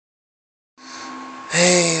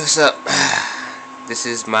Hey, what's up? This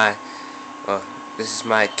is my, well, this is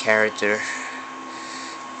my character.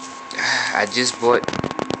 I just bought,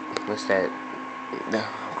 what's that, the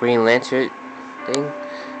Green Lantern thing,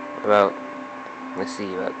 about, let's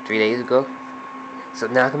see, about 3 days ago. So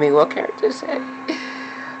now I can make more characters.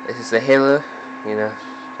 This is a Halo, you know.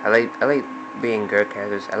 I like being girl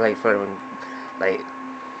characters. I like flirting, like,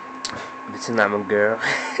 pretend I'm a girl.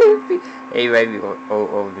 Everybody be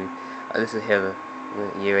over me. This is Halo.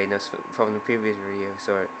 You already know from the previous video.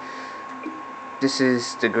 So this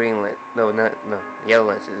is the green lantern. No, yellow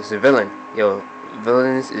lantern. It's a villain. Yo,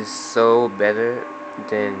 villains is so better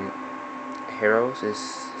than heroes.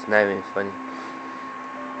 It's not even funny.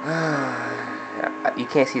 You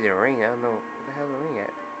can't see the ring. I don't know where the hell the ring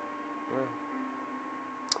at.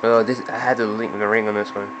 Oh, this I had to link the ring on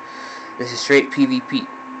this one. This is straight PvP.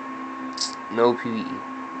 No PvE.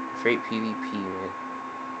 Straight PvP, man.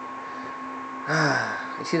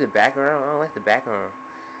 You see the background? I don't like the background.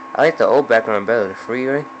 I like the old background better. The free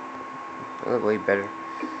ring. It look way better.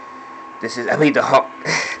 I made the Hawk.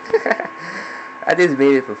 I just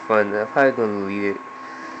made it for fun. I'm probably gonna delete it.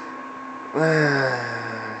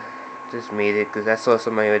 Just made it because I saw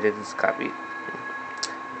somebody who did this copy.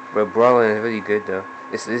 But brawling is really good though.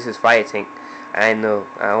 This is fire tank. I know.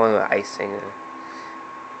 I want an ice tank.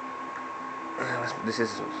 This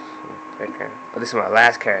is this is my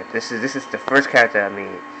last character. This is the first character I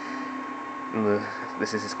made.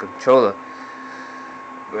 This is his controller.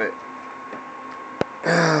 But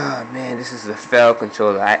man, this is a fail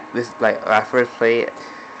controller. This like when I first played it,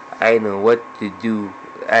 I didn't know what to do.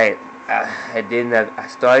 I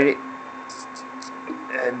started,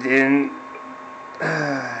 and then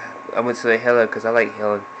I went to the healer because I like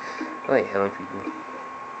healing. I like healing people.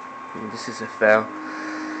 And this is a fail.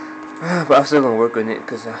 But I'm still gonna work on it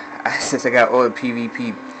because since I got all the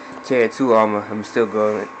PvP tier 2 armor, I'm still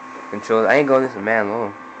going control. I ain't going this a man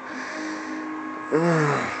long.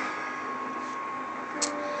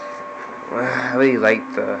 I really like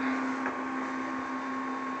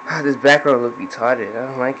this background look retarded. I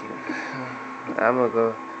don't like it. I'm gonna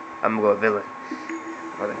go villain.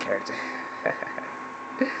 Other character.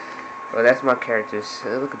 Well, that's my characters.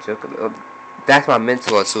 Look at Joker. That's my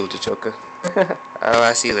mentor too, the Joker.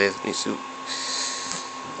 I see you later. Me too.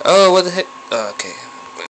 Oh, what the heck? Oh, okay.